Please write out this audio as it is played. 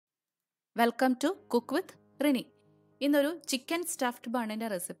Welcome to cook with Rini. ഇന്നൊരു chicken stuffed ബണ്ണിൻ്റെ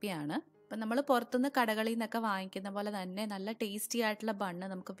റെസിപ്പിയാണ്. അപ്പം നമ്മൾ പുറത്തുനിന്ന് കടകളിൽ നിന്നൊക്കെ വാങ്ങിക്കുന്ന പോലെ തന്നെ നല്ല ടേസ്റ്റി ആയിട്ടുള്ള ബണ്ണ്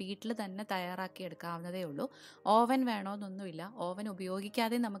നമുക്ക് വീട്ടിൽ തന്നെ തയ്യാറാക്കി എടുക്കാവുന്നതേ ഉള്ളൂ. ഓവൻ വേണമെന്നൊന്നുമില്ല, ഓവൻ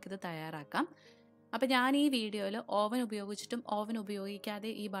ഉപയോഗിക്കാതെ നമുക്കിത് തയ്യാറാക്കാം. അപ്പം ഞാൻ ഈ വീഡിയോയിൽ ഓവൻ ഉപയോഗിച്ചിട്ടും ഓവൻ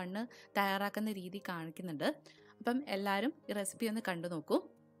ഉപയോഗിക്കാതെ ഈ ബണ്ണ് തയ്യാറാക്കുന്ന രീതി കാണിക്കുന്നുണ്ട്. അപ്പം എല്ലാവരും ഈ റെസിപ്പി ഒന്ന് കണ്ടു നോക്കൂ.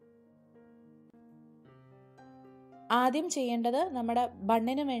 ആദ്യം ചെയ്യേണ്ടത് നമ്മുടെ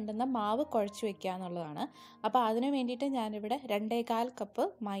ബണ്ണിന് വേണ്ടുന്ന മാവ് കുഴച്ച് വെക്കുക എന്നുള്ളതാണ്. അപ്പോൾ അതിന് വേണ്ടിയിട്ട് ഞാനിവിടെ 2.25 കപ്പ്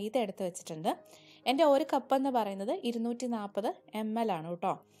മൈദ എടുത്ത് വെച്ചിട്ടുണ്ട്. എൻ്റെ ഒരു കപ്പ് എന്ന് പറയുന്നത് 240 ml ആണ്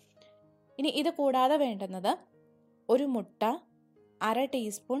കേട്ടോ. ഇനി ഇത് കൂടാതെ വേണ്ടുന്നത് ഒരു മുട്ട, 1/2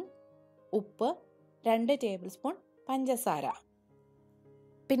 ടീസ്പൂൺ ഉപ്പ്, 2 ടേബിൾ സ്പൂൺ പഞ്ചസാര.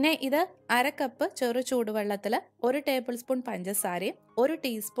 പിന്നെ ഇത് 1/2 കപ്പ് ചെറു ചൂടുവെള്ളത്തിൽ 1 ടേബിൾ സ്പൂൺ പഞ്ചസാരയും 1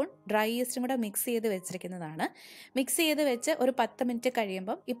 ടീസ്പൂൺ ഡ്രൈ ഈസ്റ്റും കൂടെ മിക്സ് ചെയ്ത് വെച്ചിരിക്കുന്നതാണ്. മിക്സ് ചെയ്ത് വെച്ച് ഒരു 10 മിനിറ്റ്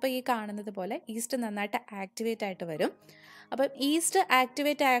കഴിയുമ്പം ഇപ്പോൾ ഈ കാണുന്നത് പോലെ ഈസ്റ്റ് നന്നായിട്ട് ആക്ടിവേറ്റ് ആയിട്ട് വരും. അപ്പം ഈസ്റ്റ്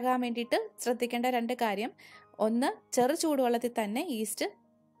ആക്ടിവേറ്റ് ആകാൻ വേണ്ടിയിട്ട് ശ്രദ്ധിക്കേണ്ട 2 കാര്യം: ഒന്ന്, ചെറു ചൂടുവെള്ളത്തിൽ തന്നെ ഈസ്റ്റ്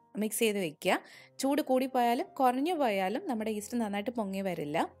മിക്സ് ചെയ്ത് വെക്കുക. ചൂട് കൂടിപ്പോയാലും കുറഞ്ഞു പോയാലും നമ്മുടെ ഈസ്റ്റ് നന്നായിട്ട് പൊങ്ങി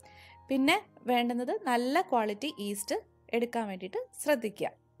വരില്ല. പിന്നെ വേണ്ടുന്നത് നല്ല ക്വാളിറ്റി ഈസ്റ്റ് എടുക്കാൻ വേണ്ടിയിട്ട് ശ്രദ്ധിക്കുക.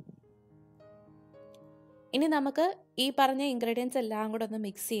 ഇനി നമുക്ക് ഈ പറഞ്ഞ ഇൻഗ്രീഡിയൻസ് എല്ലാം കൂടെ ഒന്ന്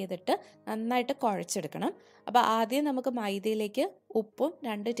മിക്സ് ചെയ്തിട്ട് നന്നായിട്ട് കുഴച്ചെടുക്കണം. അപ്പോൾ ആദ്യം നമുക്ക് മൈദയിലേക്ക് ഉപ്പും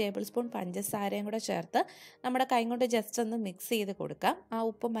 2 ടേബിൾ സ്പൂൺ പഞ്ചസാരയും കൂടെ ചേർത്ത് നമ്മുടെ കൈ കൊണ്ട് ജസ്റ്റ് ഒന്ന് മിക്സ് ചെയ്ത് കൊടുക്കാം. ആ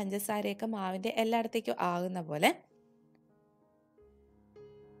ഉപ്പും പഞ്ചസാരയൊക്കെ മാവിൻ്റെ എല്ലായിടത്തേക്കും ആകുന്ന പോലെ.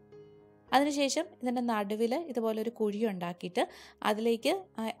 അതിനുശേഷം ഇതിൻ്റെ നടുവിൽ ഇതുപോലെ ഒരു കുഴി ഉണ്ടാക്കിയിട്ട് അതിലേക്ക്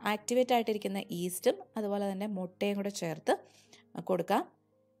ആക്ടിവേറ്റ് ആയിട്ടിരിക്കുന്ന ഈസ്റ്റും അതുപോലെ തന്നെ മുട്ടയും കൂടെ ചേർത്ത് കൊടുക്കാം.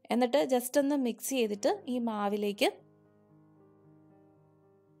 എന്നിട്ട് ജസ്റ്റ് ഒന്ന് മിക്സ് ചെയ്തിട്ട് ഈ മാവിലേക്ക്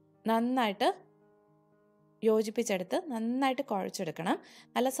നന്നായിട്ട് യോജിപ്പിച്ചെടുത്ത് നന്നായിട്ട് കുഴച്ചെടുക്കണം.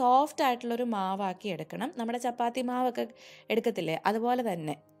 നല്ല സോഫ്റ്റ് ആയിട്ടുള്ളൊരു മാവാക്കി എടുക്കണം. നമ്മുടെ ചപ്പാത്തി മാവൊക്കെ എടുക്കത്തില്ലേ, അതുപോലെ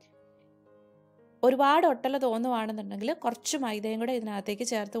തന്നെ. ഒരുപാട് ഒട്ടല തോന്നുവാണെന്നുണ്ടെങ്കിൽ കുറച്ച് മൈദയും കൂടെ ഇതിനകത്തേക്ക്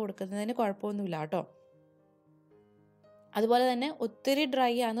ചേർത്ത് കൊടുക്കുന്നതിന് കുഴപ്പമൊന്നുമില്ല കേട്ടോ. അതുപോലെ തന്നെ ഒത്തിരി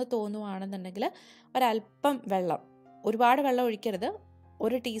ഡ്രൈ ആണെന്ന് തോന്നുവാണെന്നുണ്ടെങ്കിൽ ഒരല്പം വെള്ളം, ഒരുപാട് വെള്ളം ഒഴിക്കരുത്,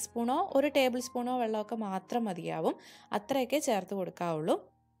 1 ടീസ്പൂണോ 1 ടേബിൾ സ്പൂണോ വെള്ളമൊക്കെ മാത്രം മതിയാവും. അത്രയൊക്കെ ചേർത്ത് കൊടുക്കാവുള്ളൂ.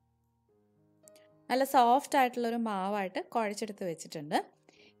 നല്ല സോഫ്റ്റ് ആയിട്ടുള്ളൊരു മാവായിട്ട് കുഴച്ചെടുത്ത് വെച്ചിട്ടുണ്ട്.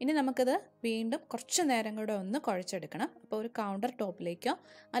 ഇനി നമുക്കിത് വീണ്ടും കുറച്ച് നേരം കൂടെ ഒന്ന് കുഴച്ചെടുക്കണം. അപ്പോൾ ഒരു കൗണ്ടർ ടോപ്പിലേക്കോ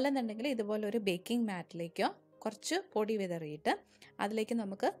അല്ലെന്നുണ്ടെങ്കിൽ ഇതുപോലെ ഒരു ബേക്കിംഗ് മാറ്റിലേക്കോ കുറച്ച് പൊടി വിതറിയിട്ട് അതിലേക്ക്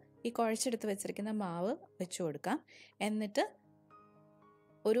നമുക്ക് ഈ കുഴച്ചെടുത്ത് വെച്ചിരിക്കുന്ന മാവ് വെച്ച് കൊടുക്കാം. എന്നിട്ട്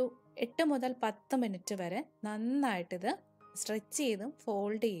ഒരു 8 മുതൽ 10 മിനിറ്റ് വരെ നന്നായിട്ടിത് സ്ട്രെച്ച് ചെയ്തും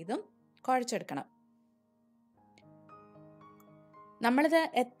ഫോൾഡ് ചെയ്തും കുഴച്ചെടുക്കണം. നമ്മളിത്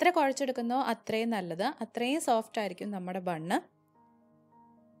എത്ര കുഴച്ചെടുക്കുന്നോ അത്രയും നല്ലത്, അത്രയും സോഫ്റ്റ് ആയിരിക്കും നമ്മുടെ ബണ്ണ്.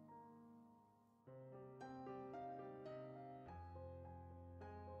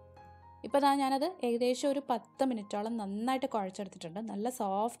 ഇപ്പോൾ ഞാനത് ഏകദേശം ഒരു 10 മിനിറ്റോളം നന്നായിട്ട് കുഴച്ചെടുത്തിട്ടുണ്ട്. നല്ല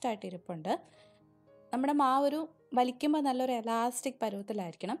സോഫ്റ്റ് ആയിട്ട് ഇരിപ്പുണ്ട്. നമ്മുടെ മാവ് ഒരു വലിക്കുമ്പോൾ നല്ലൊരു എലാസ്റ്റിക്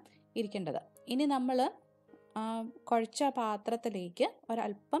പരുവത്തിലായിരിക്കണം ഇരിക്കേണ്ടത്. ഇനി നമ്മൾ കുഴച്ച പാത്രത്തിലേക്ക്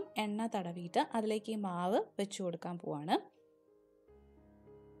ഒരല്പം എണ്ണ തടവിയിട്ട് അതിലേക്ക് ഈ മാവ് വെച്ച് കൊടുക്കാൻ പോവാണ്.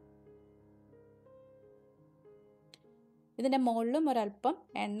 ഇതിൻ്റെ മുകളിലും ഒരല്പം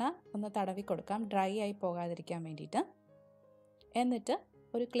എണ്ണ ഒന്ന് തടവി കൊടുക്കാം, ഡ്രൈ ആയി പോകാതിരിക്കാൻ വേണ്ടിയിട്ട്. എന്നിട്ട്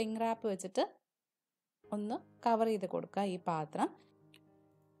ഒരു ക്ലിംഗ് റാപ്പ് വെച്ചിട്ട് ഒന്ന് കവർ ചെയ്ത് കൊടുക്കുക ഈ പാത്രം.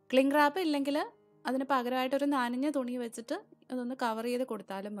 ക്ലിംഗ് റാപ്പ് ഇല്ലെങ്കിൽ അതിന് പകരമായിട്ടൊരു നനഞ്ഞ തുണി വെച്ചിട്ട് ഇതൊന്ന് കവർ ചെയ്ത്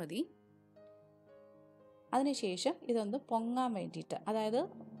കൊടുത്താലും മതി. അതിനുശേഷം ഇതൊന്ന് പൊങ്ങാൻ വേണ്ടിയിട്ട്, അതായത്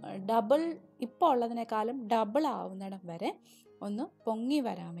ഇപ്പോൾ ഉള്ളതിനേക്കാളും ഡബിൾ ആവുന്നിടം വരെ ഒന്ന് പൊങ്ങി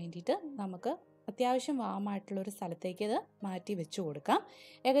വരാൻ വേണ്ടിയിട്ട് നമുക്ക് അത്യാവശ്യം വാമായിട്ടുള്ളൊരു സ്ഥലത്തേക്ക് ഇത് മാറ്റി വെച്ച് കൊടുക്കാം.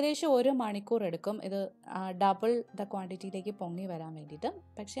 ഏകദേശം 1 മണിക്കൂർ എടുക്കും ഇത് ഡബിൾ ദ ക്വാണ്ടിറ്റിയിലേക്ക് പൊങ്ങി വരാൻ വേണ്ടിയിട്ട്.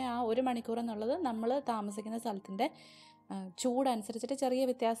 പക്ഷേ ആ 1 മണിക്കൂർ എന്നുള്ളത് നമ്മൾ താമസിക്കുന്ന സ്ഥലത്തിൻ്റെ ചൂടനുസരിച്ചിട്ട് ചെറിയ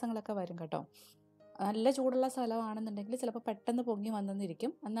വ്യത്യാസങ്ങളൊക്കെ വരും കേട്ടോ. നല്ല ചൂടുള്ള സ്ഥലമാണെന്നുണ്ടെങ്കിൽ ചിലപ്പോൾ പെട്ടെന്ന് പൊങ്ങി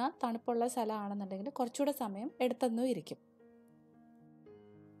വന്നെന്നിരിക്കും. എന്നാൽ തണുപ്പുള്ള സ്ഥലമാണെന്നുണ്ടെങ്കിൽ കുറച്ചുകൂടെ സമയം എടുത്തെന്നും ഇരിക്കും.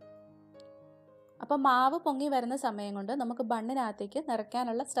 അപ്പോൾ മാവ് പൊങ്ങി വരുന്ന സമയം കൊണ്ട് നമുക്ക് ബണ്ണിനകത്തേക്ക്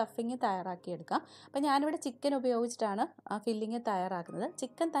നിറയ്ക്കാനുള്ള സ്റ്റഫിങ് തയ്യാറാക്കിയെടുക്കാം. അപ്പോൾ ഞാനിവിടെ ചിക്കൻ ഉപയോഗിച്ചിട്ടാണ് ആ ഫില്ലിങ് തയ്യാറാക്കുന്നത്.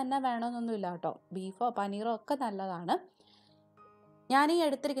 ചിക്കൻ തന്നെ വേണമെന്നൊന്നുമില്ല കേട്ടോ, ബീഫോ പനീറോ ഒക്കെ നല്ലതാണ്. ഞാൻ ഈ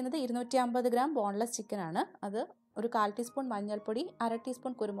എടുത്തിരിക്കുന്നത് 250 ഗ്രാം ബോൺലെസ് ചിക്കനാണ്. അത് ഒരു 1/4 ടീസ്പൂൺ മഞ്ഞൾപ്പൊടി, 1/2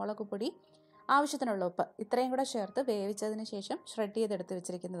 ടീസ്പൂൺ കുരുമുളക് പൊടി, ആവശ്യത്തിനുള്ള ഉപ്പ്, ഇത്രയും കൂടെ ചേർത്ത് വേവിച്ചതിന് ശേഷം ഷ്രെഡ് ചെയ്തെടുത്ത്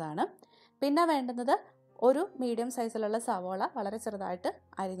വെച്ചിരിക്കുന്നതാണ്. പിന്നെ വേണ്ടുന്നത് ഒരു മീഡിയം സൈസിലുള്ള സവോള വളരെ ചെറുതായിട്ട്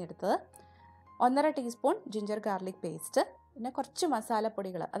അരിഞ്ഞെടുത്തത്, 1.5 ടീസ്പൂൺ ജിഞ്ചർ ഗാർലിക് പേസ്റ്റ്, പിന്നെ കുറച്ച്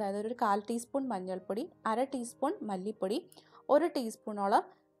മസാലപ്പൊടികൾ, അതായത് ഒരു 1/4 ടീസ്പൂൺ മഞ്ഞൾപ്പൊടി, 1/2 ടീസ്പൂൺ മല്ലിപ്പൊടി, 1 ടീസ്പൂണോളം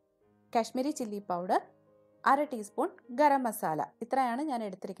Kashmiri chilli powder, 1/2 teaspoon garam masala. ഇത്രയാണ് ഞാൻ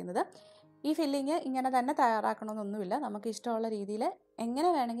എടുത്തിരിക്കുന്നത്. ഈ ഫില്ലിങ് ഇങ്ങനെ തന്നെ തയ്യാറാക്കണമെന്നൊന്നുമില്ല. നമുക്ക് ഇഷ്ടമുള്ള രീതിയിൽ എങ്ങനെ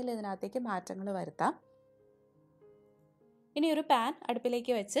വേണമെങ്കിലും ഇതിനകത്തേക്ക് മാറ്റങ്ങൾ വരുത്താം. ഇനി ഒരു പാൻ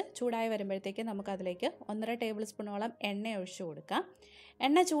അടുപ്പിലേക്ക് വെച്ച് ചൂടായി വരുമ്പോഴത്തേക്കും നമുക്കതിലേക്ക് 1.5 ടേബിൾ സ്പൂണോളം എണ്ണ ഒഴിച്ചു കൊടുക്കാം.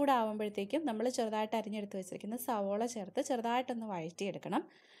 എണ്ണ ചൂടാവുമ്പോഴത്തേക്കും നമ്മൾ ചെറുതായിട്ട് അരിഞ്ഞെടുത്ത് വെച്ചിരിക്കുന്ന സവോള ചേർത്ത് ചെറുതായിട്ടൊന്ന് വഴറ്റിയെടുക്കണം.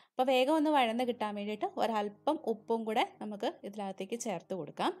 അപ്പോൾ വേഗം ഒന്ന് വഴന്ന് കിട്ടാൻ വേണ്ടിയിട്ട് ഒരല്പം ഉപ്പും കൂടെ നമുക്ക് ഇതിനകത്തേക്ക് ചേർത്ത്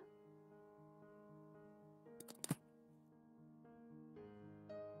കൊടുക്കാം.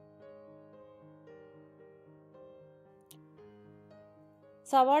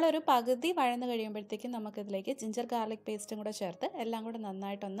 സവാള ഒരു പകുതി വഴന്ന് കഴിയുമ്പോഴത്തേക്കും നമുക്കിതിലേക്ക് ജിഞ്ചർ ഗാർലിക് പേസ്റ്റും കൂടെ ചേർത്ത് എല്ലാം കൂടെ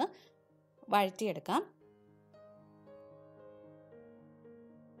നന്നായിട്ടൊന്ന് വഴറ്റിയെടുക്കാം.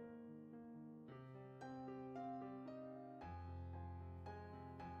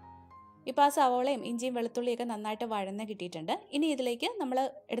 ഇപ്പോൾ ആ സവോളയും ഇഞ്ചിയും വെളുത്തുള്ളിയൊക്കെ നന്നായിട്ട് വഴന്ന് കിട്ടിയിട്ടുണ്ട്. ഇനി ഇതിലേക്ക് നമ്മൾ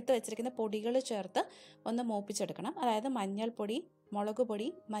എടുത്തു വെച്ചിരിക്കുന്ന പൊടികൾ ചേർത്ത് ഒന്ന് മൂപ്പിച്ചെടുക്കണം. അതായത് മഞ്ഞൾപ്പൊടി, മുളക് പൊടി,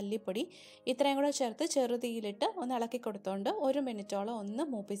 മല്ലിപ്പൊടി ഇത്രയും കൂടെ ചേർത്ത് ചെറുതീയിലിട്ട് ഒന്ന് ഇളക്കി കൊടുത്തുകൊണ്ട് 1 മിനിറ്റോളം ഒന്ന്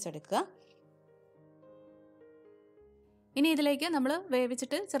മൂപ്പിച്ചെടുക്കുക. ഇനി ഇതിലേക്ക് നമ്മൾ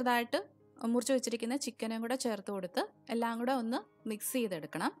വേവിച്ചിട്ട് ചെറുതായിട്ട് മുറിച്ച് വെച്ചിരിക്കുന്ന ചിക്കനും കൂടെ ചേർത്ത് കൊടുത്ത് എല്ലാം കൂടെ ഒന്ന് മിക്സ്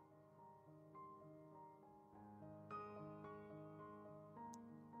ചെയ്തെടുക്കണം.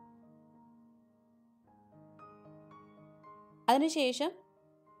 അതിനുശേഷം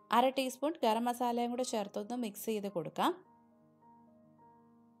 1/2 ടീസ്പൂൺ ഗരം മസാലയും കൂടെ ചേർത്തൊന്ന് മിക്സ് ചെയ്ത് കൊടുക്കാം.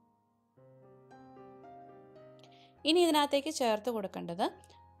 ഇനി ഇതിനകത്തേക്ക് ചേർത്ത് കൊടുക്കേണ്ടത്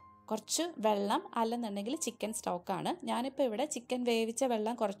കുറച്ച് വെള്ളം, അല്ലെന്നുണ്ടെങ്കിൽ ചിക്കൻ സ്റ്റോക്കാണ്. ഞാനിപ്പോൾ ഇവിടെ ചിക്കൻ വേവിച്ച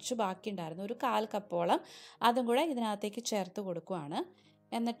വെള്ളം കുറച്ച് ബാക്കിയുണ്ടായിരുന്നു, ഒരു 1/4 കപ്പോളം. അതും കൂടെ ഇതിനകത്തേക്ക് ചേർത്ത് കൊടുക്കുകയാണ്.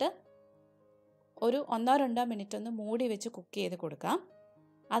 എന്നിട്ട് ഒരു 1-2 മിനിറ്റ് ഒന്ന് മൂടി വെച്ച് കുക്ക് ചെയ്ത് കൊടുക്കാം.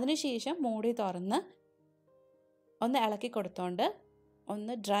 അതിനുശേഷം മൂടി തുറന്ന് ഒന്ന് ഇളക്കി കൊടുത്തോണ്ട്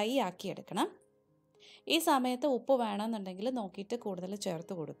ഒന്ന് ഡ്രൈ ആക്കി എടുക്കണം. ഈ സമയത്ത് ഉപ്പ് വേണമെന്നുണ്ടെങ്കിൽ നോക്കിയിട്ട് കൂടുതൽ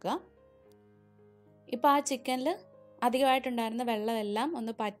ചേർത്ത് കൊടുക്കുക. ഇപ്പോൾ ആ ചിക്കനിൽ അധികമായിട്ടുണ്ടായിരുന്ന വെള്ളമെല്ലാം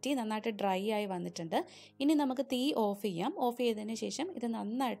ഒന്ന് പറ്റി നന്നായിട്ട് ഡ്രൈ ആയി വന്നിട്ടുണ്ട്. ഇനി നമുക്ക് തീ ഓഫ് ചെയ്യാം. ഓഫ് ചെയ്തതിന് ശേഷം ഇത്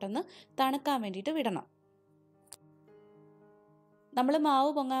നന്നായിട്ടൊന്ന് തണുക്കാൻ വേണ്ടിയിട്ട് വിടണം. നമ്മൾ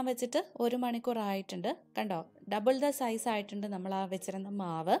മാവ് പൊങ്ങാൻ വെച്ചിട്ട് 1 മണിക്കൂർ ആയിട്ടുണ്ട്. കണ്ടോ, ഡബിൾ ദ സൈസ് ആയിട്ടുണ്ട് നമ്മൾ ആ വെച്ചിരുന്ന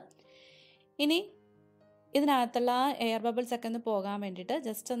മാവ്. ഇനി ഇതിനകത്തുള്ള എയർ ബബിൾസ് ഒക്കെ ഒന്ന് പോകാൻ വേണ്ടിയിട്ട്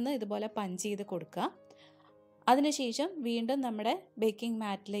ജസ്റ്റ് ഒന്ന് ഇതുപോലെ പഞ്ച് ചെയ്ത് കൊടുക്കുക. അതിനുശേഷം വീണ്ടും നമ്മുടെ ബേക്കിംഗ്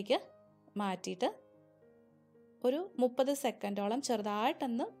മാറ്റിലേക്ക് മാറ്റിയിട്ട് ഒരു 30 സെക്കൻഡോളം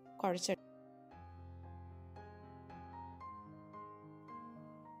ചെറുതായിട്ടൊന്ന് കുഴച്ചെടുക്കും.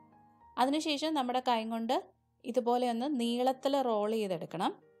 അതിനുശേഷം നമ്മുടെ കൈ കൊണ്ട് ഇതുപോലെ ഒന്ന് നീളത്തിൽ റോൾ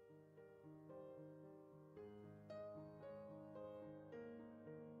ചെയ്തെടുക്കണം.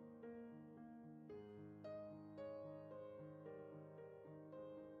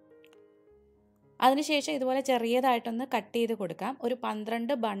 അതിനുശേഷം ഇതുപോലെ ചെറിയതായിട്ടൊന്ന് കട്ട് ചെയ്ത് കൊടുക്കാം. ഒരു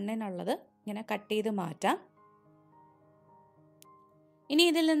 12 ബണ്ണിനുള്ളത് ഇങ്ങനെ കട്ട് ചെയ്ത് മാറ്റാം. ഇനി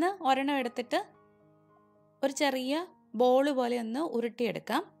ഇതിൽ നിന്ന് ഒരെണ്ണം എടുത്തിട്ട് ഒരു ചെറിയ ബോൾ പോലെ ഒന്ന്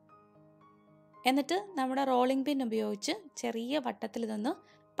ഉരുട്ടിയെടുക്കാം. എന്നിട്ട് നമ്മുടെ റോളിംഗ് പിൻ ഉപയോഗിച്ച് ചെറിയ വട്ടത്തിൽ ഇതൊന്ന്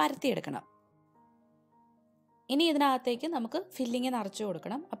പരത്തിയെടുക്കണം. ഇനി ഇതിനകത്തേക്ക് നമുക്ക് ഫില്ലിങ് നിറച്ചു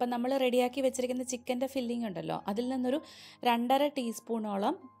കൊടുക്കണം. അപ്പം നമ്മൾ റെഡിയാക്കി വെച്ചിരിക്കുന്ന ചിക്കൻ്റെ ഫില്ലിംഗ് ഉണ്ടല്ലോ, അതിൽ നിന്നൊരു 2.5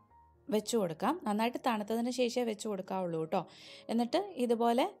 ടീസ്പൂണോളം വെച്ച് കൊടുക്കാം. നന്നായിട്ട് തണുത്തതിന് ശേഷമേ വെച്ച് കൊടുക്കാവുള്ളൂ കേട്ടോ. എന്നിട്ട്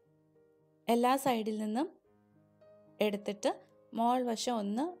ഇതുപോലെ എല്ലാ സൈഡിൽ നിന്നും എടുത്തിട്ട് മോൾ വശം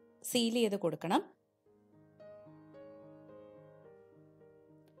ഒന്ന് സീൽ ചെയ്ത് കൊടുക്കണം.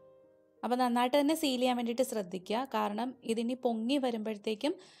 അപ്പോൾ നന്നായിട്ട് തന്നെ സീൽ ചെയ്യാൻ വേണ്ടിയിട്ട് ശ്രദ്ധിക്കുക. കാരണം ഇതിനി പൊങ്ങി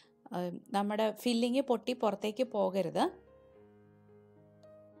വരുമ്പോഴത്തേക്കും നമ്മുടെ ഫില്ലിങ് പൊട്ടി പുറത്തേക്ക് പോകരുത്.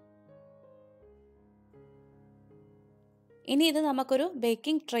 ഇനി ഇത് നമുക്കൊരു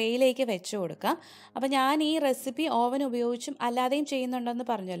ബേക്കിംഗ് ട്രേയിലേക്ക് വെച്ച് കൊടുക്കാം. അപ്പോൾ ഞാൻ ഈ റെസിപ്പി ഓവൻ ഉപയോഗിച്ചും അല്ലാതെയും ചെയ്യുന്നുണ്ടെന്ന്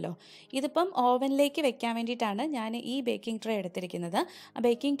പറഞ്ഞല്ലോ. ഇതിപ്പം ഓവനിലേക്ക് വെക്കാൻ വേണ്ടിയിട്ടാണ് ഞാൻ ഈ ബേക്കിംഗ് ട്രേ എടുത്തിരിക്കുന്നത്. ആ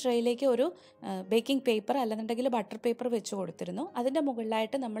ബേക്കിംഗ് ട്രേയിലേക്ക് ഒരു ബേക്കിംഗ് പേപ്പർ അല്ലെന്നുണ്ടെങ്കിൽ ബട്ടർ പേപ്പർ വെച്ച് കൊടുത്തിരുന്നു. അതിൻ്റെ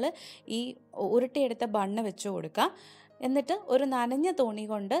മുകളിലായിട്ട് നമ്മൾ ഈ ഉരുട്ടിയെടുത്ത ബണ്ണ് വെച്ച് കൊടുക്കാം. എന്നിട്ട് ഒരു നനഞ്ഞ തുണി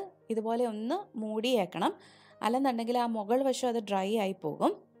കൊണ്ട് ഇതുപോലെ ഒന്ന് മൂടിയേക്കണം. അല്ലെന്നുണ്ടെങ്കിൽ ആ മുകൾ വശം അത് ഡ്രൈ ആയി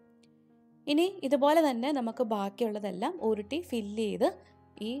പോകും. ഇനി ഇതുപോലെ തന്നെ നമുക്ക് ബാക്കിയുള്ളതെല്ലാം ഉരുട്ടി ഫില്ല് ചെയ്ത്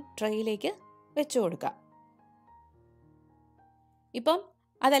ഈ ട്രേയിലേക്ക് വെച്ച് കൊടുക്കാം. ഇപ്പം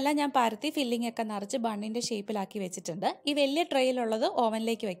അതെല്ലാം ഞാൻ പരത്തി ഫില്ലിംഗ് ഒക്കെ നിറച്ച് ബണ്ണിൻ്റെ ഷേപ്പിലാക്കി വെച്ചിട്ടുണ്ട്. ഈ വലിയ ട്രേയിലുള്ളത്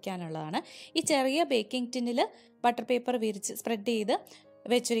ഓവനിലേക്ക് വെക്കാനുള്ളതാണ്. ഈ ചെറിയ ബേക്കിംഗ് ടിന്നിൽ ബട്ടർ പേപ്പർ വിരിച്ച് സ്പ്രെഡ് ചെയ്ത്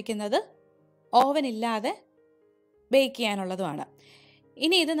വെച്ചിരിക്കുന്നത് ഓവനില്ലാതെ ബേക്ക് ചെയ്യാനുള്ളതുമാണ്.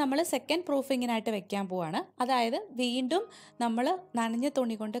 ഇനി ഇത് നമ്മൾ സെക്കൻഡ് പ്രൂഫിങ്ങിനായിട്ട് വെക്കാൻ പോവാണ്. അതായത് വീണ്ടും നമ്മൾ നനഞ്ഞ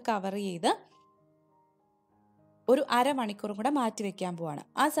തുണി കൊണ്ട് കവർ ചെയ്ത് ഒരു അരമണിക്കൂറും കൂടെ മാറ്റി വെക്കാൻ പോവാണ്.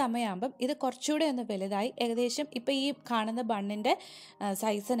 ആ സമയമാകുമ്പം ഇത് കുറച്ചുകൂടെ ഒന്ന് വലുതായി, ഏകദേശം ഇപ്പം ഈ കാണുന്ന ബണ്ണിൻ്റെ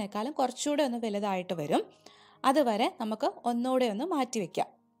സൈസിനേക്കാളും കുറച്ചുകൂടെ ഒന്ന് വലുതായിട്ട് വരും. അതുവരെ നമുക്ക് ഒന്നുകൂടെ ഒന്ന് മാറ്റി വെക്കാം.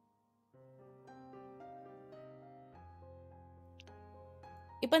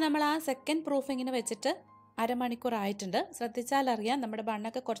 ഇപ്പം നമ്മൾ ആ സെക്കൻഡ് പ്രൂഫിങ്ങിന് വെച്ചിട്ട് അരമണിക്കൂർ ആയിട്ടുണ്ട്. ശ്രദ്ധിച്ചാൽ അറിയാം നമ്മുടെ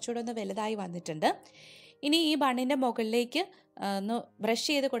ബണ്ണൊക്കെ കുറച്ചുകൂടെ ഒന്ന് വലുതായി വന്നിട്ടുണ്ട്. ഇനി ഈ ബണ്ണിൻ്റെ മുകളിലേക്ക് ഒന്ന് ബ്രഷ്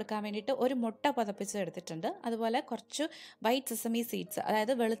ചെയ്ത് കൊടുക്കാൻ വേണ്ടിയിട്ട് ഒരു മുട്ട പതപ്പിച്ച് എടുത്തിട്ടുണ്ട്. അതുപോലെ കുറച്ച് വൈറ്റ് സെസമി സീഡ്സ്,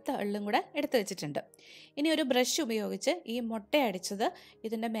 അതായത് വെളുത്ത എള്ളും കൂടെ എടുത്ത് വെച്ചിട്ടുണ്ട്. ഇനി ഒരു ബ്രഷ് ഉപയോഗിച്ച് ഈ മുട്ട അടിച്ചത്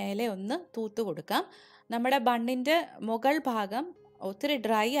ഇതിൻ്റെ മേലെ ഒന്ന് തൂത്ത് കൊടുക്കാം. നമ്മുടെ ബണ്ണിൻ്റെ മുകൾ ഭാഗം ഒത്തിരി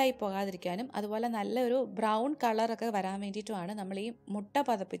ഡ്രൈ ആയി പോകാതിരിക്കാനും അതുപോലെ നല്ലൊരു ബ്രൗൺ കളറൊക്കെ വരാൻ വേണ്ടിയിട്ടുമാണ് നമ്മൾ ഈ മുട്ട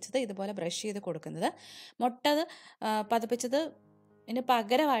പതപ്പിച്ചത് ഇതുപോലെ ബ്രഷ് ചെയ്ത് കൊടുക്കുന്നത്. മുട്ട പതപ്പിച്ചത് ഇതിന്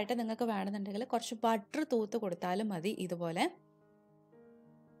പകരമായിട്ട് നിങ്ങൾക്ക് വേണമെന്നുണ്ടെങ്കിൽ കുറച്ച് ബട്ടർ തൂത്ത് കൊടുത്താലും മതി. ഇതുപോലെ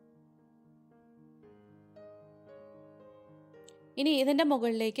ഇനി ഇതിൻ്റെ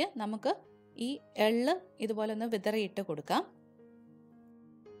മുകളിലേക്ക് നമുക്ക് ഈ എള്ള് ഇതുപോലെ ഒന്ന് വിതറിയിട്ട് കൊടുക്കാം.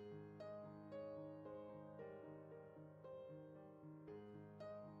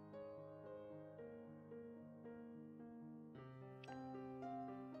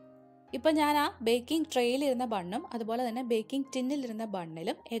 ഇപ്പം ഞാൻ ആ ബേക്കിംഗ് ട്രേയിലിരുന്ന ബണ്ണും അതുപോലെ തന്നെ ബേക്കിംഗ് ടിന്നിലിരുന്ന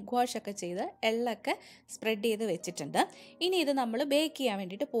ബണ്ണിലും എഗ് വാഷ് ഒക്കെ ചെയ്ത് എള്ളൊക്കെ സ്പ്രെഡ് ചെയ്ത് വെച്ചിട്ടുണ്ട്. ഇനി ഇത് നമ്മൾ ബേക്ക് ചെയ്യാൻ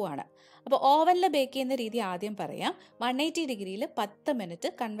വേണ്ടിയിട്ട് പോവാണ്. അപ്പോൾ ഓവനിൽ ബേക്ക് ചെയ്യുന്ന രീതി ആദ്യം പറയാം. 180 ഡിഗ്രിയിൽ 10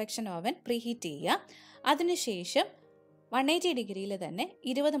 മിനിറ്റ് കൺവെക്ഷൻ ഓവൻ പ്രീഹീറ്റ് ചെയ്യുക. അതിനുശേഷം 180 ഡിഗ്രിയിൽ തന്നെ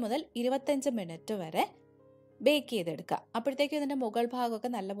 20 മുതൽ 25 മിനിറ്റ് വരെ ബേക്ക് ചെയ്തെടുക്കുക. അപ്പോഴത്തേക്കും ഇതിൻ്റെ മുകൾ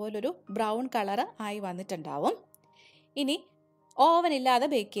ഭാഗമൊക്കെ നല്ലപോലൊരു ബ്രൗൺ കളർ ആയി വന്നിട്ടുണ്ടാവും. ഇനി ഓവൻ ഇല്ലാതെ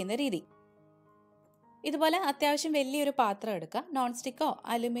ബേക്ക് ചെയ്യുന്ന രീതി. ഇതുപോലെ അത്യാവശ്യം വലിയൊരു പാത്രം എടുക്കുക. നോൺ സ്റ്റിക്കോ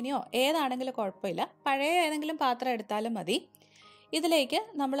അലുമിനിയോ ഏതാണെങ്കിലും കുഴപ്പമില്ല, പഴയ ഏതെങ്കിലും പാത്രം എടുത്താലും മതി. ഇതിലേക്ക്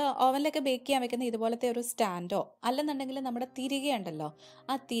നമ്മൾ ഓവനിലൊക്കെ ബേക്ക് ചെയ്യാൻ വെക്കുന്ന ഇതുപോലത്തെ ഒരു സ്റ്റാൻഡോ അല്ലെന്നുണ്ടെങ്കിൽ നമ്മുടെ തിരികെ ഉണ്ടല്ലോ,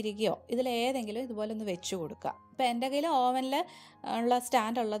 ആ തിരികെയോ ഇതിലേതെങ്കിലും ഇതുപോലെ ഒന്ന് വെച്ച് കൊടുക്കുക. ഇപ്പം എൻ്റെ കയ്യിൽ ഓവനിൽ ഉള്ള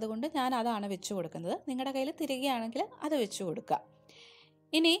സ്റ്റാൻഡ് ഉള്ളത് കൊണ്ട് ഞാൻ അതാണ് വെച്ച് കൊടുക്കുന്നത്. നിങ്ങളുടെ കയ്യിൽ തിരികെയാണെങ്കിൽ അത് വെച്ച് കൊടുക്കുക.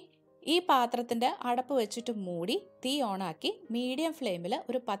 ഇനി ഈ പാത്രത്തിൻ്റെ അടപ്പ് വെച്ചിട്ട് മൂടി തീ ഓണാക്കി മീഡിയം ഫ്ലെയിമിൽ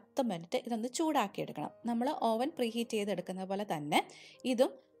ഒരു 10 മിനിറ്റ് ഇതൊന്ന് ചൂടാക്കി എടുക്കണം. നമ്മൾ ഓവൻ പ്രീഹീറ്റ് ചെയ്തെടുക്കുന്ന പോലെ തന്നെ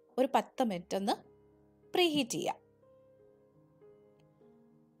ഇതും ഒരു 10 മിനിറ്റ് ഒന്ന് പ്രീഹീറ്റ് ചെയ്യാം.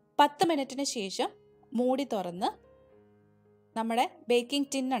 10 മിനിറ്റിന് ശേഷം മൂടി തുറന്ന് നമ്മുടെ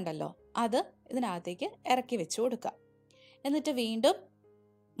ബേക്കിംഗ് ടിൻ ഉണ്ടല്ലോ അത് ഇതിനകത്തേക്ക് ഇറക്കി വെച്ച് കൊടുക്കുക. എന്നിട്ട് വീണ്ടും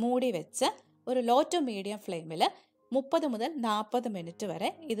മൂടി വെച്ച് ഒരു ലോ ടു മീഡിയം ഫ്ലെയിമിൽ 30 മുതൽ 40 മിനിറ്റ് വരെ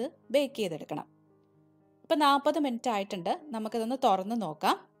ഇത് ബേക്ക് ചെയ്തെടുക്കണം. ഇപ്പം 40 മിനിറ്റ് ആയിട്ടുണ്ട്. നമുക്കിതൊന്ന് തുറന്ന്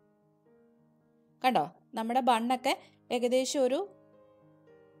നോക്കാം. കണ്ടോ, നമ്മുടെ ബണ്ണൊക്കെ ഏകദേശം ഒരു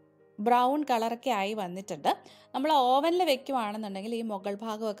ബ്രൗൺ കളറൊക്കെ ആയി വന്നിട്ടുണ്ട്. നമ്മൾ ഓവനിൽ വെക്കുവാണെന്നുണ്ടെങ്കിൽ ഈ മുകൾ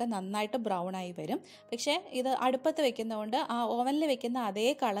ഭാഗമൊക്കെ നന്നായിട്ട് ബ്രൗൺ ആയി വരും. പക്ഷേ ഇത് അടുപ്പത്ത് വെക്കുന്നതുകൊണ്ട് ആ ഓവനിൽ വെക്കുന്ന അതേ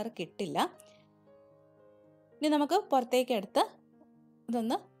കളർ കിട്ടില്ല. ഇനി നമുക്ക് പുറത്തേക്ക് എടുത്ത്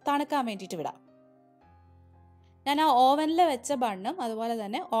ഇതൊന്ന് തണുക്കാൻ വേണ്ടിയിട്ട് വിടാം. ഞാൻ ആ ഓവനിൽ വെച്ച ബണ്ണും അതുപോലെ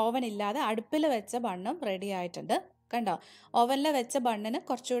തന്നെ ഓവൻ ഇല്ലാതെ അടുപ്പിൽ വെച്ച ബണ്ണും റെഡി ആയിട്ടുണ്ട്. കണ്ടോ, ഓവനിൽ വെച്ച ബണ്ണിന്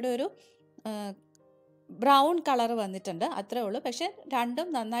കുറച്ചുകൂടി ഒരു ബ്രൗൺ കളർ വന്നിട്ടുണ്ട്, അത്രേ ഉള്ളൂ. പക്ഷെ രണ്ടും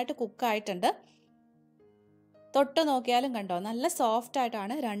നന്നായിട്ട് കുക്കായിട്ടുണ്ട്. തൊട്ട് നോക്കിയാലും കണ്ടോ നല്ല സോഫ്റ്റ്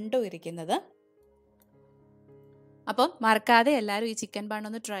ആയിട്ടാണ് രണ്ടും ഇരിക്കുന്നത്. അപ്പം മറക്കാതെ എല്ലാവരും ഈ ചിക്കൻ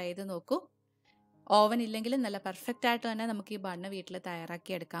ബണ്ണൊന്ന് ട്രൈ ചെയ്ത് നോക്കൂ. ഓവൻ ഇല്ലെങ്കിലും നല്ല പെർഫെക്റ്റ് ആയിട്ട് തന്നെ നമുക്ക് ഈ ബണ്ണ് വീട്ടിൽ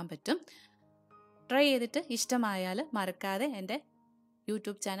തയ്യാറാക്കി എടുക്കാൻ പറ്റും. ട്രൈ ചെയ്തിട്ട് ഇഷ്ടമായാൽ മറക്കാതെ എൻ്റെ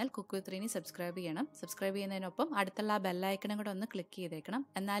YouTube channel cook with Rini subscribe ചെയ്യണം. സബ്സ്ക്രൈബ് ചെയ്യുന്നതിനൊപ്പം അടുത്തുള്ള ആ ബെല്ലൈക്കണും കൂടെ ഒന്ന് ക്ലിക്ക് ചെയ്തേക്കണം.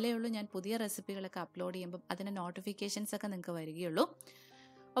 എന്നാലേ ഉള്ളൂ ഞാൻ പുതിയ റെസിപ്പികളൊക്കെ അപ്ലോഡ് ചെയ്യുമ്പം അതിൻ്റെ നോട്ടിഫിക്കേഷൻസ് ഒക്കെ നിങ്ങൾക്ക് വരികയുള്ളൂ.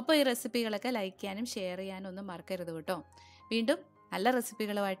 അപ്പോൾ ഈ റെസിപ്പികളൊക്കെ ലൈക്ക് ചെയ്യാനും ഷെയർ ചെയ്യാനും ഒന്നും മറക്കരുത് കേട്ടോ. വീണ്ടും നല്ല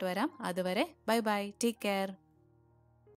റെസിപ്പികളുമായിട്ട് വരാം. അതുവരെ ബൈ ബൈ, ടേക്ക് കെയർ.